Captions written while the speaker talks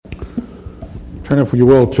Turn, if you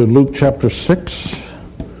will, to Luke chapter 6,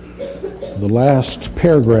 the last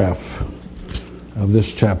paragraph of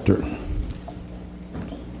this chapter.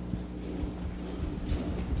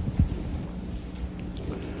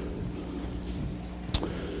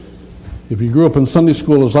 If you grew up in Sunday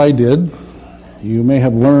school as I did, you may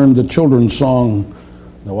have learned the children's song,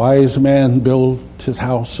 "The wise man built his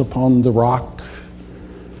house upon the rock.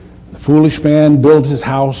 The foolish man built his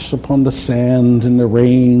house upon the sand, and the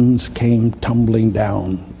rains came tumbling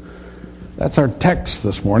down." That's our text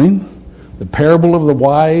this morning, the parable of the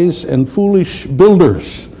wise and foolish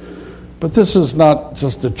builders. But this is not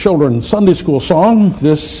just a children's Sunday school song.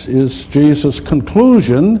 This is Jesus'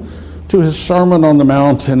 conclusion to his Sermon on the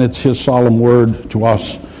Mount, and it's his solemn word to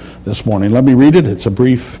us this morning. Let me read it. It's a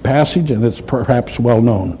brief passage, and it's perhaps well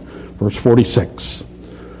known. Verse 46.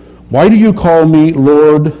 "Why do you call me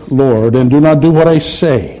Lord, Lord, and do not do what I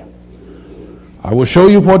say? I will show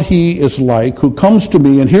you what he is like who comes to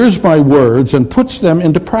me and hears my words and puts them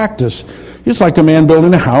into practice. He's like a man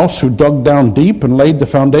building a house who dug down deep and laid the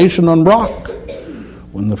foundation on rock.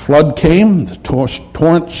 When the flood came, the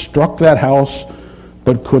torrent struck that house,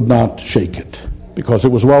 but could not shake it, because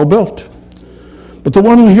it was well built. But the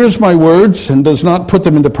one who hears my words and does not put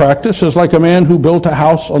them into practice is like a man who built a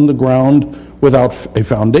house on the ground without a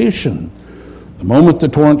foundation. The moment the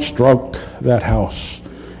torrent struck that house,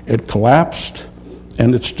 it collapsed,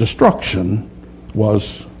 and its destruction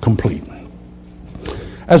was complete."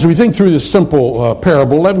 As we think through this simple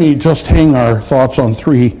parable, let me just hang our thoughts on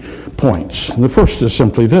 3 points. And the first is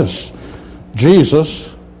simply this: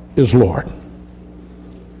 Jesus is Lord.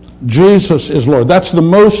 Jesus is Lord. That's the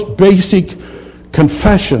most basic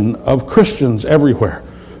confession of Christians everywhere.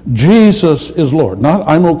 Jesus is Lord. Not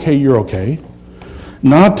 "I'm okay, you're okay."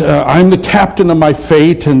 Not "I'm the captain of my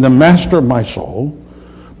fate and the master of my soul."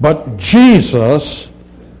 But Jesus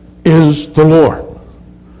is the Lord.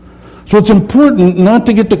 So it's important not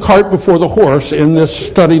to get the cart before the horse in this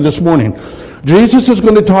study this morning. Jesus is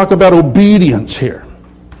going to talk about obedience here.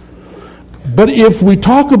 But if we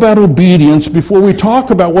talk about obedience before we talk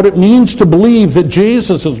about what it means to believe that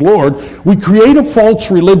Jesus is Lord, we create a false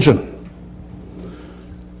religion.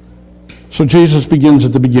 So Jesus begins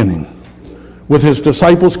at the beginning with his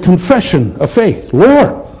disciples' confession of faith.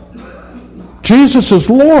 Lord. Jesus is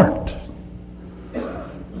Lord.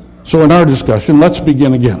 So in our discussion, let's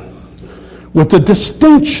begin again with the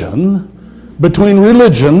distinction between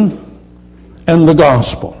religion and the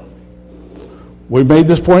gospel. We've made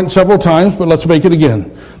this point several times, but let's make it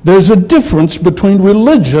again. There's a difference between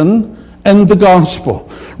religion and the gospel.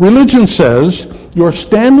 Religion says your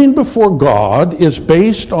standing before God is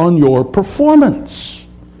based on your performance.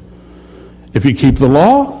 If you keep the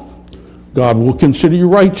law, God will consider you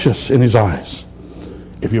righteous in his eyes.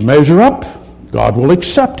 If you measure up, God will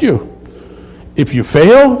accept you. If you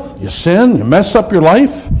fail, you sin, you mess up your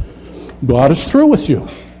life, God is through with you.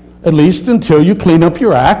 At least until you clean up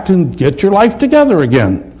your act and get your life together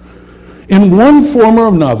again. In one form or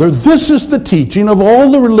another, this is the teaching of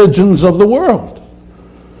all the religions of the world.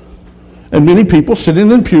 And many people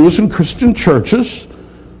sitting in pews in Christian churches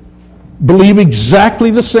believe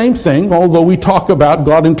exactly the same thing, although we talk about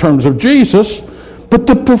God in terms of Jesus, but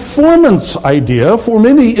the performance idea for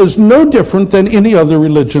many is no different than any other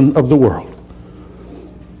religion of the world.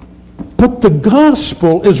 But the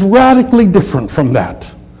gospel is radically different from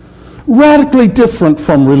that. Radically different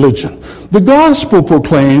from religion. The gospel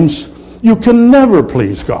proclaims you can never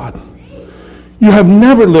please God. You have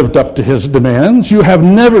never lived up to his demands. You have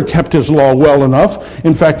never kept his law well enough.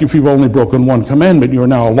 In fact, if you've only broken one commandment, you are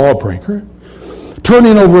now a lawbreaker.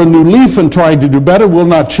 Turning over a new leaf and trying to do better will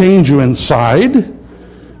not change you inside.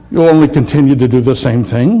 You'll only continue to do the same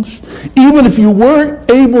things. Even if you were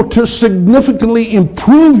able to significantly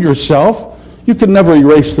improve yourself, you can never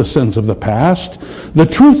erase the sins of the past. The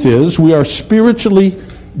truth is, we are spiritually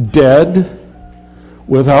dead,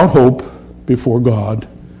 without hope before God,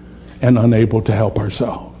 and unable to help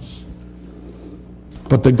ourselves.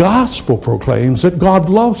 But the gospel proclaims that God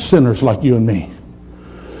loves sinners like you and me.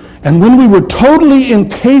 And when we were totally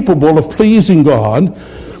incapable of pleasing God,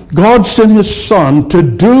 God sent his Son to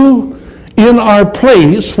do in our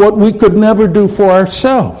place what we could never do for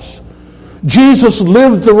ourselves. Jesus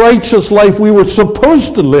lived the righteous life we were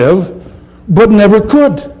supposed to live, but never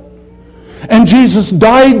could. And Jesus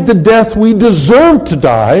died the death we deserved to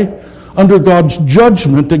die under God's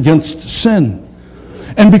judgment against sin.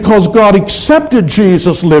 And because God accepted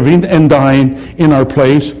Jesus living and dying in our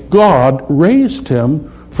place, God raised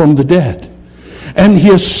him from the dead. And he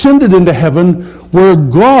ascended into heaven, where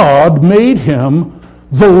God made him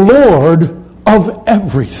the Lord of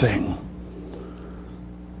everything.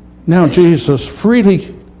 Now Jesus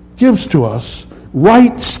freely gives to us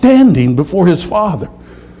right standing before his Father,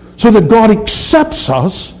 so that God accepts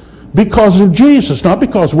us because of Jesus, not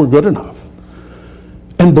because we're good enough.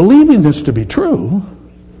 And believing this to be true,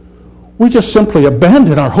 we just simply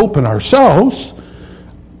abandon our hope in ourselves,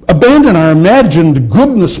 abandon our imagined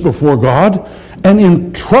goodness before God, and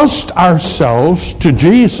entrust ourselves to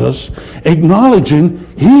Jesus, acknowledging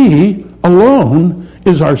he alone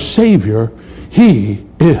is our Savior. He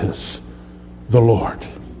is the Lord.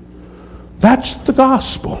 That's the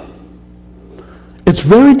gospel. It's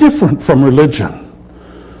very different from religion.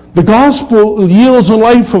 The gospel yields a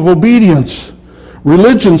life of obedience.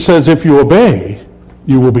 Religion says if you obey,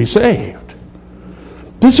 you will be saved.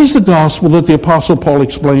 This is the gospel that the Apostle Paul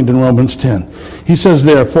explained in Romans 10. He says,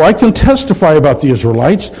 therefore, I can testify about the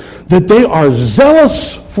Israelites that they are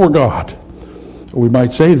zealous for God. We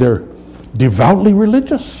might say they're devoutly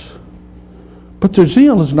religious. But their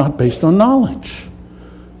zeal is not based on knowledge.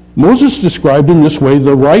 Moses described in this way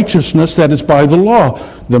the righteousness that is by the law.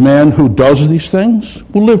 The man who does these things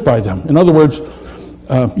will live by them. In other words,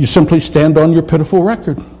 you simply stand on your pitiful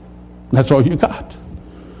record. That's all you got.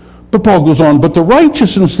 But Paul goes on, but the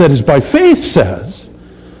righteousness that is by faith says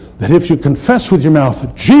that if you confess with your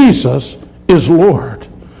mouth Jesus is Lord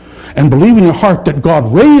and believe in your heart that God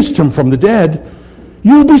raised him from the dead,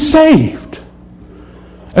 you will be saved.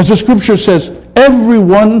 As the scripture says,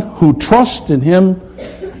 everyone who trusts in him,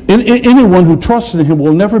 anyone who trusts in him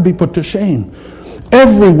will never be put to shame.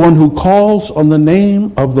 Everyone who calls on the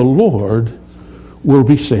name of the Lord will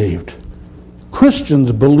be saved.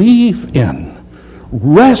 Christians believe in,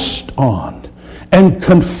 rest on, and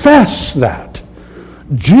confess that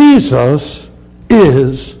Jesus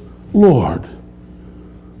is Lord.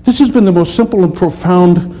 This has been the most simple and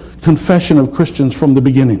profound confession of Christians from the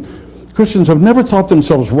beginning. Christians have never thought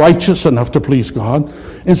themselves righteous enough to please God.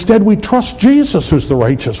 Instead, we trust Jesus, who's the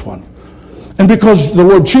righteous one. And because the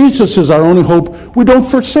Lord Jesus is our only hope, we don't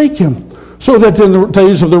forsake him. So that in the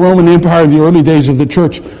days of the Roman Empire, the early days of the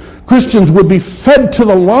church, Christians would be fed to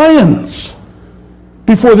the lions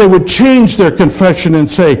before they would change their confession and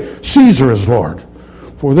say, Caesar is Lord.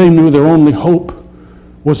 For they knew their only hope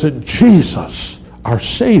was that Jesus, our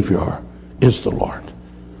Savior, is the Lord.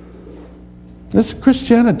 This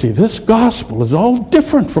Christianity, this gospel is all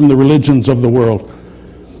different from the religions of the world.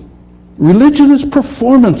 Religion is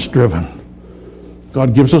performance-driven.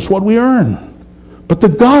 God gives us what we earn. But the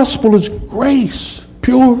gospel is grace,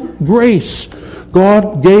 pure grace.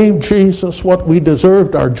 God gave Jesus what we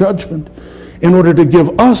deserved, our judgment, in order to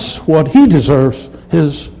give us what he deserves,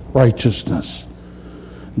 his righteousness.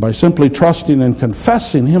 By simply trusting and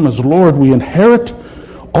confessing him as Lord, we inherit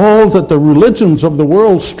all that the religions of the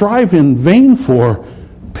world strive in vain for,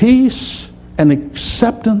 peace and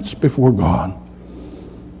acceptance before God.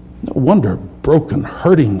 No wonder broken,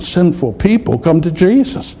 hurting, sinful people come to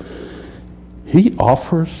Jesus. He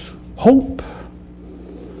offers hope.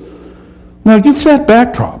 Now, against that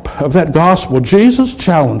backdrop of that gospel, Jesus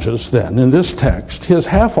challenges then in this text his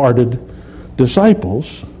half-hearted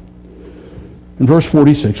disciples. In verse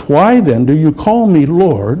 46, why then do you call me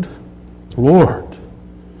Lord, Lord,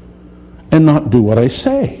 and not do what I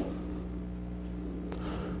say?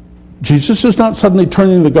 Jesus is not suddenly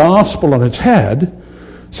turning the gospel on its head,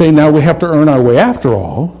 saying now we have to earn our way after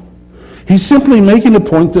all. He's simply making a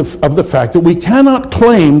point of the fact that we cannot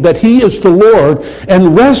claim that he is the Lord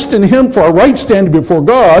and rest in him for our right standing before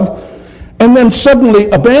God and then suddenly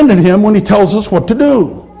abandon him when he tells us what to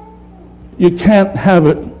do. You can't have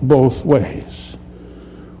it both ways.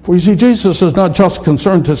 For you see, Jesus is not just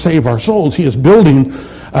concerned to save our souls. He is building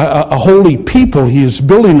a holy people. He is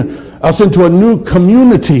building us into a new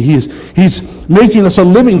community. He's making us a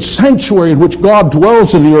living sanctuary in which God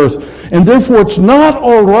dwells in the earth. And therefore, it's not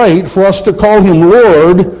all right for us to call him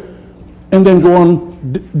Lord and then go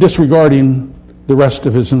on disregarding the rest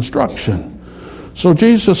of his instruction. So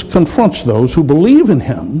Jesus confronts those who believe in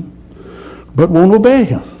him but won't obey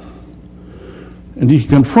him. And he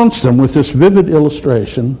confronts them with this vivid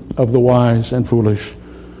illustration of the wise and foolish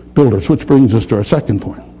builders, which brings us to our second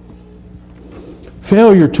point.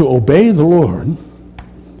 Failure to obey the Lord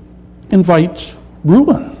invites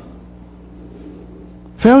ruin.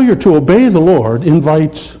 Failure to obey the Lord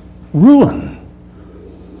invites ruin.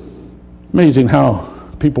 Amazing how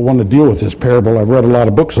people want to deal with this parable. I've read a lot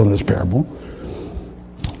of books on this parable.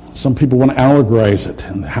 Some people want to allegorize it,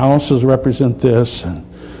 and the houses represent this, and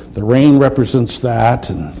the rain represents that,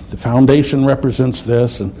 and the foundation represents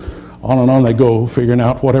this, and on they go, figuring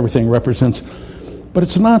out what everything represents. But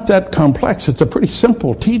it's not that complex. It's a pretty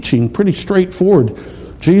simple teaching, pretty straightforward.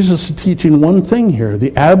 Jesus is teaching one thing here,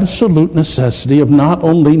 the absolute necessity of not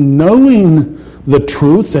only knowing the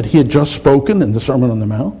truth that he had just spoken in the Sermon on the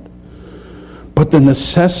Mount, but the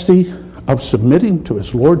necessity of submitting to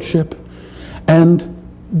his lordship and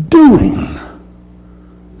doing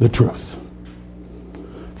the truth.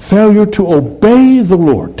 Failure to obey the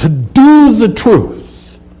Lord, to do the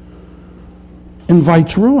truth,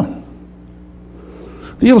 invites ruin.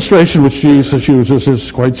 The illustration which Jesus uses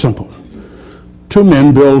is quite simple. Two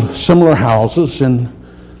men build similar houses in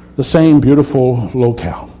the same beautiful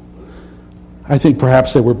locale. I think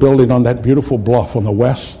perhaps they were building on that beautiful bluff on the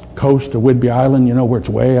west coast of Whidbey Island, you know, where it's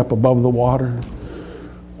way up above the water,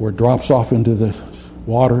 where it drops off into the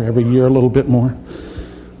water every year a little bit more.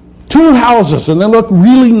 Two houses, and they look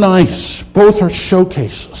really nice. Both are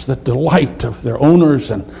showcases, the delight of their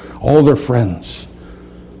owners and all their friends.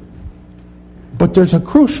 But there's a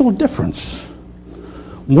crucial difference.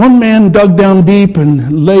 One man dug down deep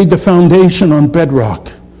and laid the foundation on bedrock,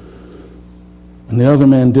 and the other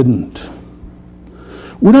man didn't.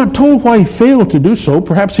 We're not told why he failed to do so.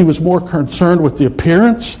 Perhaps he was more concerned with the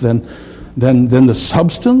appearance than the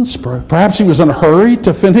substance. Perhaps he was in a hurry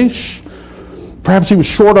to finish. Perhaps he was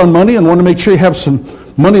short on money and wanted to make sure he had some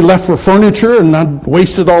money left for furniture and not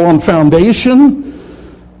waste it all on foundation.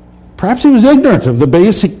 Perhaps he was ignorant of the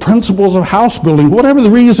basic principles of house building. Whatever the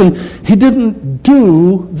reason, he didn't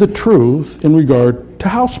do the truth in regard to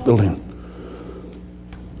house building.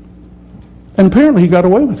 And apparently he got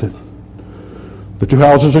away with it. The two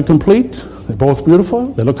houses are complete. They're both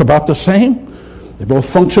beautiful. They look about the same. They both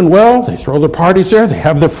function well. They throw their parties there. They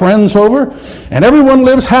have their friends over. And everyone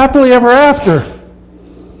lives happily ever after.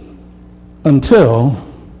 Until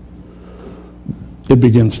it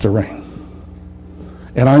begins to rain.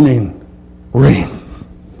 And I mean rain.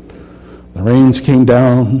 The rains came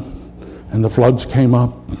down and the floods came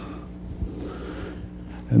up.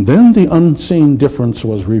 And then the unseen difference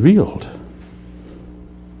was revealed.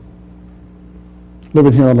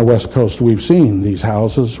 Living here on the West Coast, we've seen these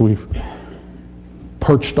houses. We've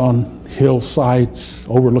perched on hillsides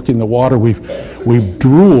overlooking the water. We've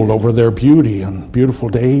drooled over their beauty on beautiful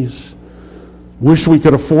days. Wish we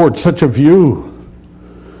could afford such a view.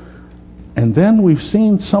 And then we've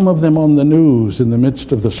seen some of them on the news in the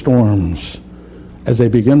midst of the storms as they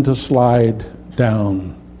begin to slide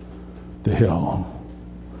down the hill,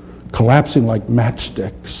 collapsing like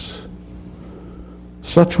matchsticks.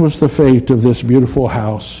 Such was the fate of this beautiful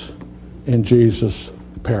house in Jesus'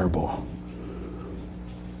 parable.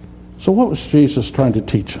 So what was Jesus trying to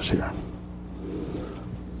teach us here?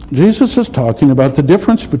 Jesus is talking about the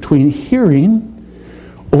difference between hearing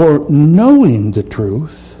or knowing the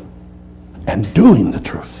truth and doing the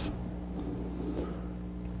truth.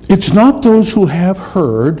 It's not those who have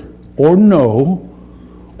heard or know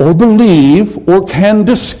or believe or can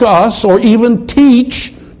discuss or even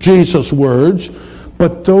teach Jesus' words,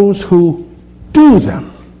 but those who do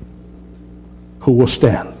them who will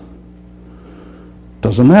stand.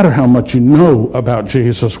 Doesn't matter how much you know about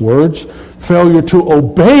Jesus' words, failure to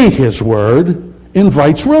obey his word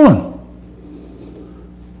invites ruin.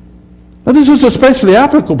 Now, this is especially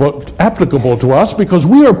applicable to us because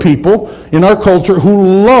we are people in our culture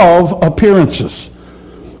who love appearances.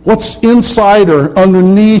 What's inside or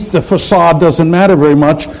underneath the facade doesn't matter very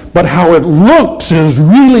much, but how it looks is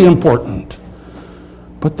really important.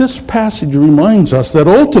 But this passage reminds us that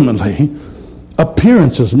ultimately,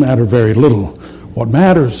 appearances matter very little. What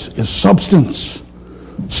matters is substance,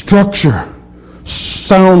 structure,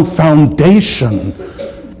 sound foundation,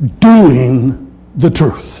 doing the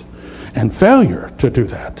truth. And failure to do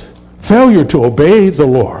that, failure to obey the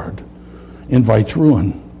Lord, invites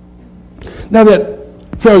ruin. Now that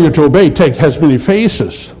failure to obey has many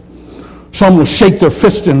faces. Some will shake their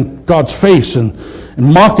fist in God's face and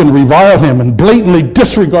mock and revile him and blatantly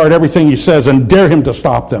disregard everything he says and dare him to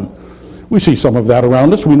stop them. We see some of that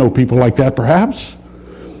around us. We know people like that perhaps.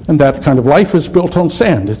 And that kind of life is built on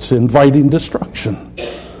sand. It's inviting destruction.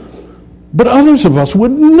 But others of us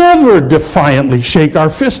would never defiantly shake our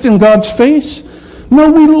fist in God's face. No,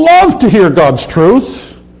 we love to hear God's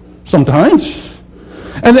truth sometimes.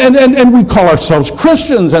 And we call ourselves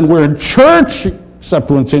Christians and we're in church, except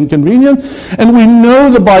when it's inconvenient. And we know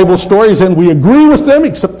the Bible stories and we agree with them,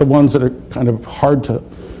 except the ones that are kind of hard to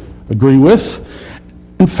agree with.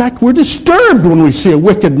 In fact, we're disturbed when we see a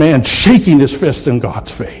wicked man shaking his fist in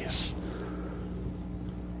God's face.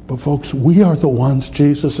 But folks, we are the ones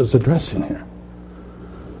Jesus is addressing here.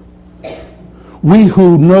 We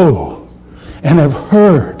who know and have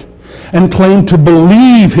heard and claim to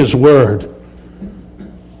believe his word.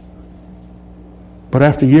 But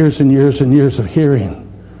after years and years and years of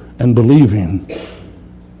hearing and believing,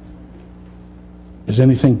 Is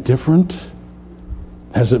anything different?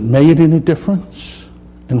 Has it made any difference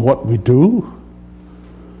in what we do?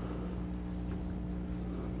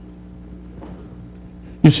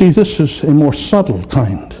 You see, this is a more subtle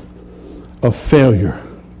kind of failure,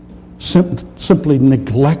 simply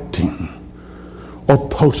neglecting or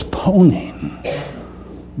postponing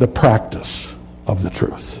the practice of the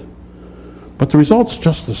truth. But the result's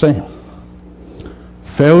just the same.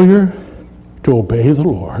 Failure to obey the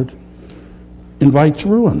Lord invites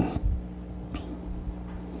ruin.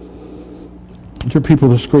 Dear people,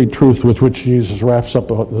 this great truth with which Jesus wraps up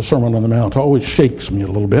the Sermon on the Mount always shakes me a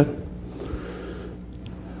little bit.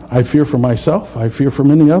 I fear for myself. I fear for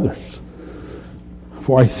many others.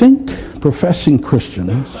 For I think professing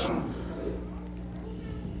Christians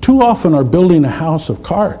too often are building a house of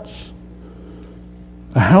cards,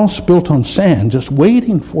 a house built on sand, just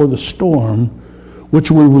waiting for the storm, which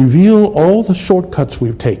will reveal all the shortcuts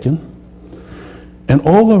we've taken and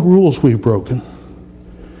all the rules we've broken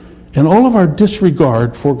and all of our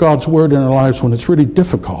disregard for God's word in our lives when it's really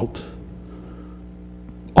difficult,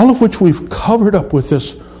 all of which we've covered up with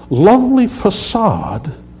this lovely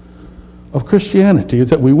facade of Christianity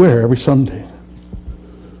that we wear every Sunday.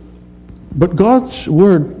 But God's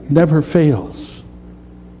word never fails.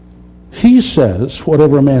 He says,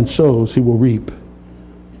 whatever a man sows, he will reap.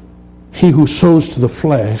 He who sows to the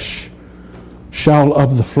flesh shall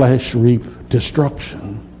of the flesh reap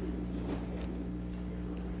destruction.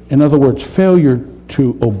 In other words, failure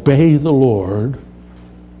to obey the Lord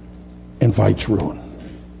invites ruin.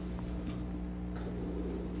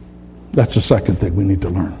 That's the second thing we need to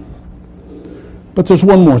learn. But there's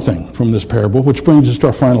one more thing from this parable, which brings us to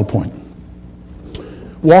our final point.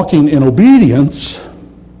 Walking in obedience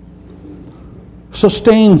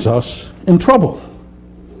sustains us in trouble.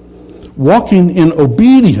 Walking in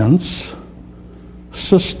obedience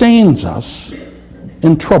sustains us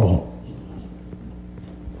in trouble.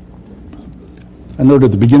 I noted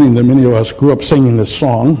at the beginning that many of us grew up singing this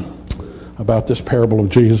song about this parable of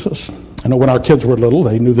Jesus. I know when our kids were little,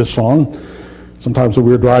 they knew this song. Sometimes when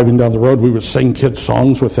we were driving down the road, we would sing kids'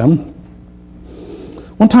 songs with them.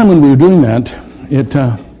 One time when we were doing that,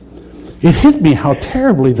 it hit me how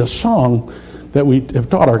terribly the song that we have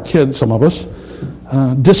taught our kids, some of us,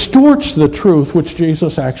 distorts the truth which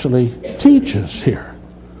Jesus actually teaches here.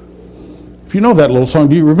 If you know that little song,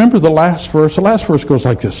 do you remember the last verse? The last verse goes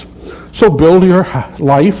like this. So build your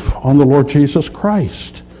life on the Lord Jesus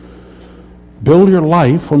Christ. Build your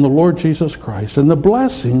life on the Lord Jesus Christ, and the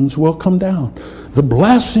blessings will come down. The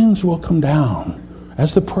blessings will come down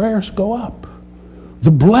as the prayers go up.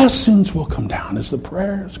 The blessings will come down as the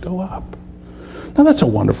prayers go up. Now that's a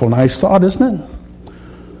wonderful, nice thought, isn't it?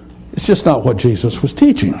 It's just not what Jesus was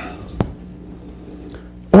teaching.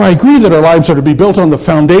 Or I agree that our lives are to be built on the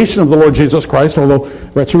foundation of the Lord Jesus Christ, although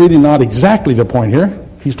that's really not exactly the point here.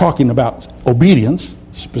 He's talking about obedience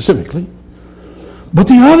specifically. But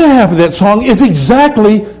the other half of that song is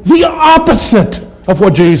exactly the opposite of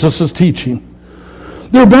what Jesus is teaching.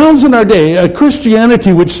 There abounds in our day a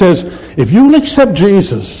Christianity which says, if you will accept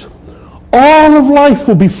Jesus, all of life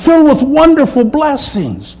will be filled with wonderful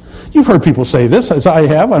blessings. You've heard people say this, as I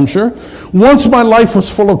have, I'm sure. Once my life was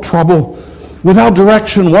full of trouble, without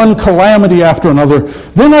direction, one calamity after another.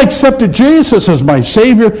 Then I accepted Jesus as my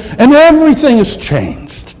Savior, and everything has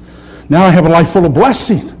changed. Now I have a life full of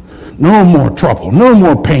blessing. No more trouble, no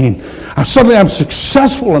more pain. Suddenly I'm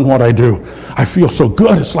successful in what I do. I feel so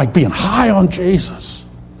good. It's like being high on Jesus.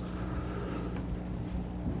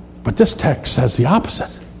 But this text says the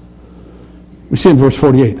opposite. We see in verse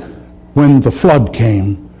 48, when the flood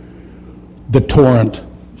came, the torrent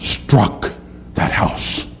struck that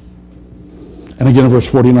house. And again in verse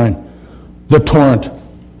 49, the torrent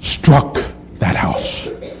struck that house.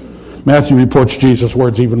 Matthew reports Jesus'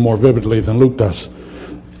 words even more vividly than Luke does.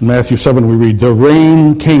 In Matthew 7 we read, the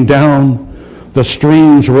rain came down, the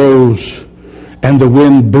streams rose, and the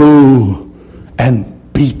wind blew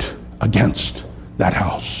and beat against that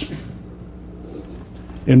house.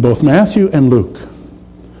 In both Matthew and Luke,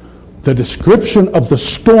 the description of the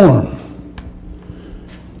storm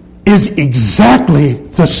is exactly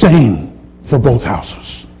the same for both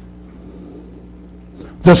houses.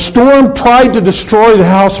 The storm tried to destroy the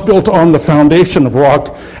house built on the foundation of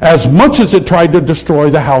rock as much as it tried to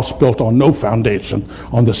destroy the house built on no foundation,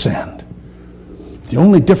 on the sand. The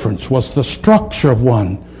only difference was the structure of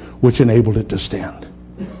one which enabled it to stand.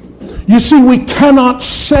 You see, we cannot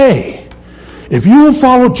say, if you will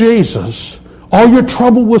follow Jesus, all your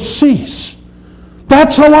trouble will cease.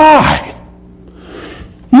 That's a lie.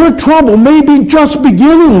 Your trouble may be just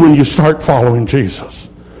beginning when you start following Jesus.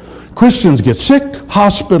 Christians get sick,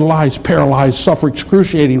 hospitalized, paralyzed, suffer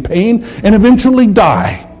excruciating pain, and eventually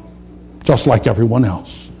die, just like everyone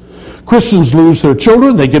else. Christians lose their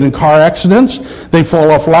children, they get in car accidents, they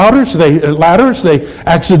fall off ladders, they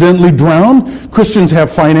accidentally drown. Christians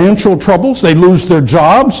have financial troubles, they lose their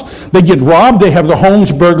jobs, they get robbed, they have their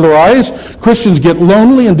homes burglarized. Christians get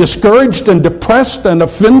lonely and discouraged and depressed and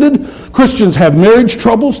offended. Christians have marriage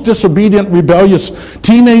troubles, disobedient, rebellious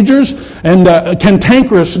teenagers, and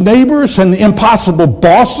cantankerous neighbors and impossible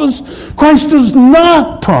bosses. Christ does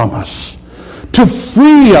not promise to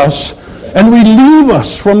free us and relieve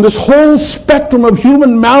us from this whole spectrum of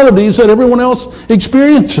human maladies that everyone else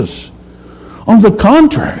experiences. On the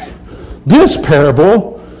contrary, this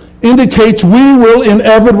parable indicates we will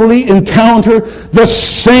inevitably encounter the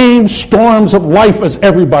same storms of life as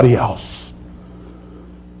everybody else.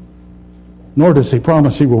 Nor does he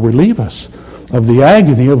promise he will relieve us of the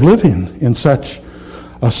agony of living in such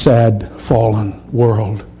a sad, fallen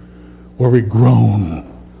world where we groan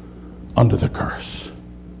under the curse.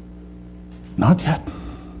 Not yet.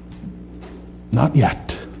 Not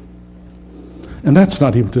yet. And that's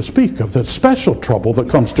not even to speak of the special trouble that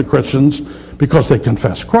comes to Christians because they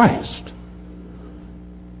confess Christ.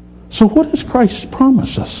 So what does Christ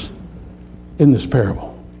promise us in this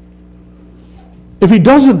parable? If he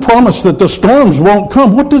doesn't promise that the storms won't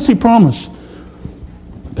come, what does he promise?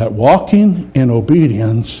 That walking in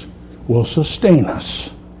obedience will sustain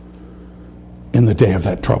us in the day of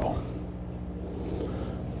that trouble.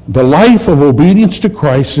 The life of obedience to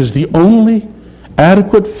Christ is the only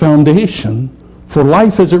adequate foundation for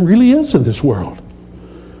life as it really is in this world.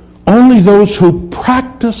 Only those who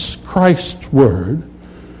practice Christ's word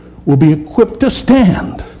will be equipped to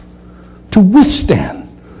stand, to withstand,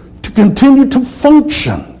 to continue to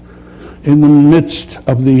function in the midst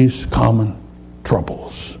of these common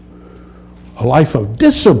troubles. A life of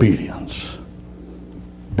disobedience,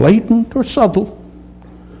 blatant or subtle,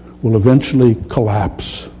 will eventually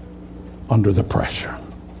collapse under the pressure.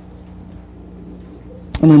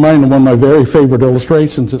 I'm reminded of one of my very favorite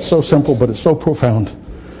illustrations. It's so simple, but it's so profound.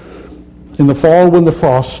 In the fall, when the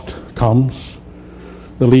frost comes,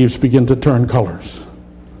 the leaves begin to turn colors.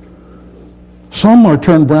 Some are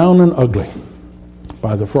turned brown and ugly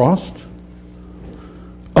by the frost.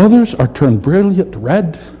 Others are turned brilliant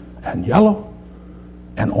red and yellow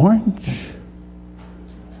and orange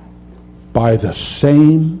by the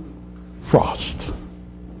same frost.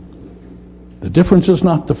 The difference is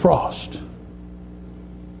not the frost,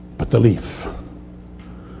 but the leaf.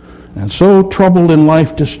 And so trouble in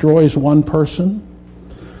life destroys one person,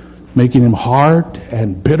 making him hard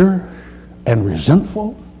and bitter and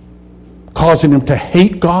resentful, causing him to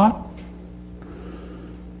hate God.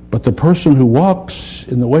 But the person who walks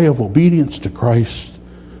in the way of obedience to Christ,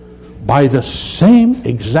 by the same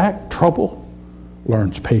exact trouble,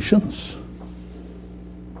 learns patience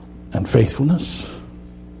and faithfulness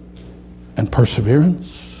and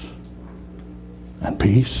perseverance and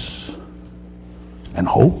peace and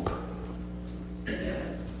hope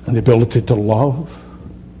and the ability to love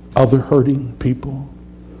other hurting people.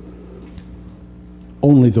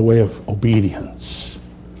 Only the way of obedience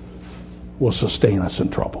will sustain us in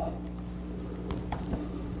trouble.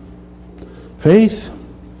 Faith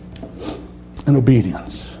and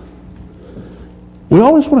obedience. We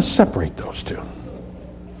always want to separate those two.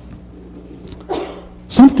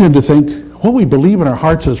 Some tend to think what we believe in our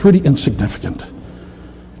hearts is really insignificant.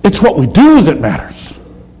 It's what we do that matters.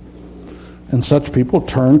 And such people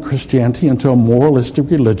turn Christianity into a moralistic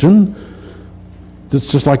religion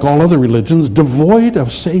that's just like all other religions, devoid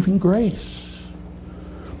of saving grace.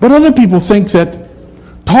 But other people think that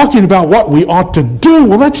talking about what we ought to do,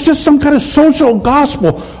 well, that's just some kind of social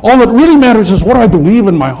gospel. All that really matters is what I believe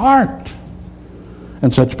in my heart.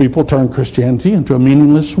 And such people turn Christianity into a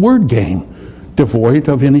meaningless word game, devoid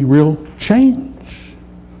of any real change.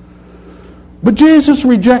 But Jesus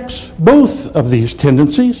rejects both of these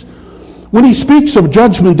tendencies. When he speaks of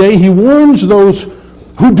Judgment Day, he warns those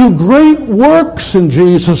who do great works in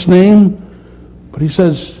Jesus' name. But he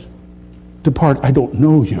says, "Depart, I don't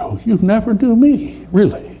know you. You never knew me,"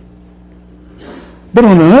 really. But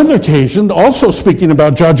on another occasion, also speaking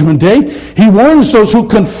about Judgment Day, he warns those who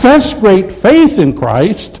confess great faith in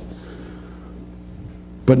Christ,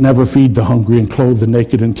 but never feed the hungry and clothe the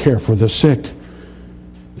naked and care for the sick,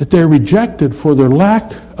 that they're rejected for their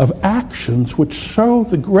lack of actions which show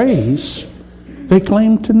the grace they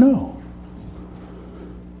claim to know.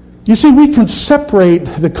 You see, we can separate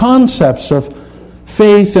the concepts of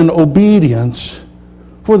faith and obedience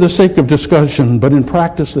for the sake of discussion, but in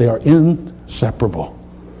practice they are inseparable.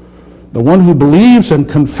 The one who believes and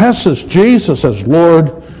confesses Jesus as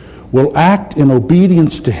Lord will act in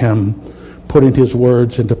obedience to him, putting his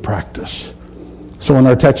words into practice. So in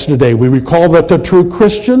our text today, we recall that the true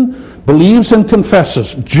Christian believes and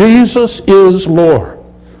confesses Jesus is Lord.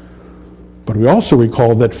 But we also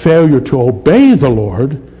recall that failure to obey the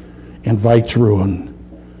Lord invites ruin,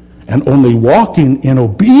 and only walking in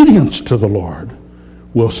obedience to the Lord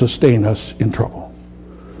will sustain us in trouble.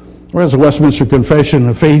 Or as the Westminster Confession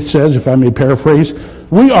of Faith says, if I may paraphrase,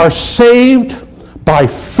 we are saved by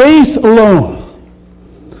faith alone,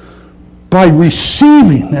 by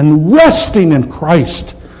receiving and resting in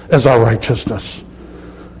Christ as our righteousness.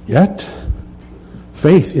 Yet,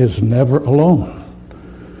 faith is never alone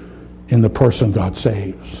in the person God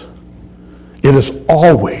saves. It is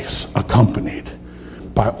always accompanied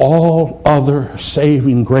by all other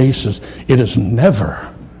saving graces. It is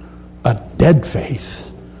never a dead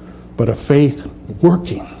faith, but a faith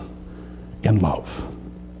working in love.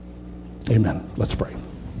 Amen. Let's pray.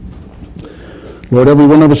 Lord, every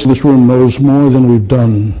one of us in this room knows more than we've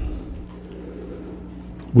done.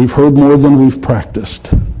 We've heard more than we've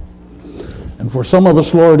practiced. And for some of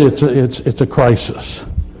us, Lord, it's a crisis.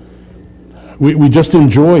 We just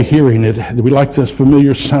enjoy hearing it. We like the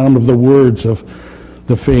familiar sound of the words of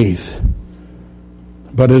the faith.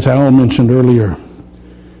 But as Al mentioned earlier,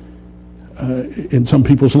 in some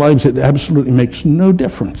people's lives, it absolutely makes no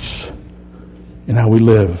difference in how we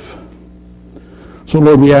live. So,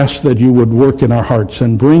 Lord, we ask that you would work in our hearts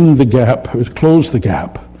and bring the gap, close the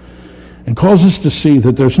gap, and cause us to see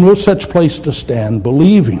that there's no such place to stand,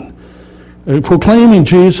 believing, proclaiming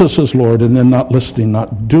Jesus as Lord, and then not listening,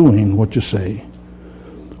 not doing what you say.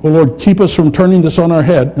 Oh, Lord, keep us from turning this on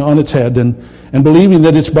its head, and believing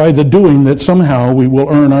that it's by the doing that somehow we will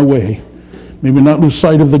earn our way. Maybe not lose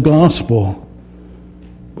sight of the gospel,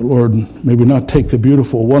 but Lord, maybe not take the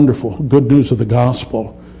beautiful, wonderful, good news of the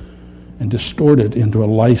gospel and distort it into a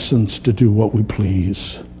license to do what we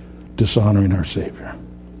please, dishonoring our Savior.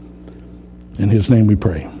 In his name we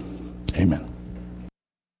pray. Amen.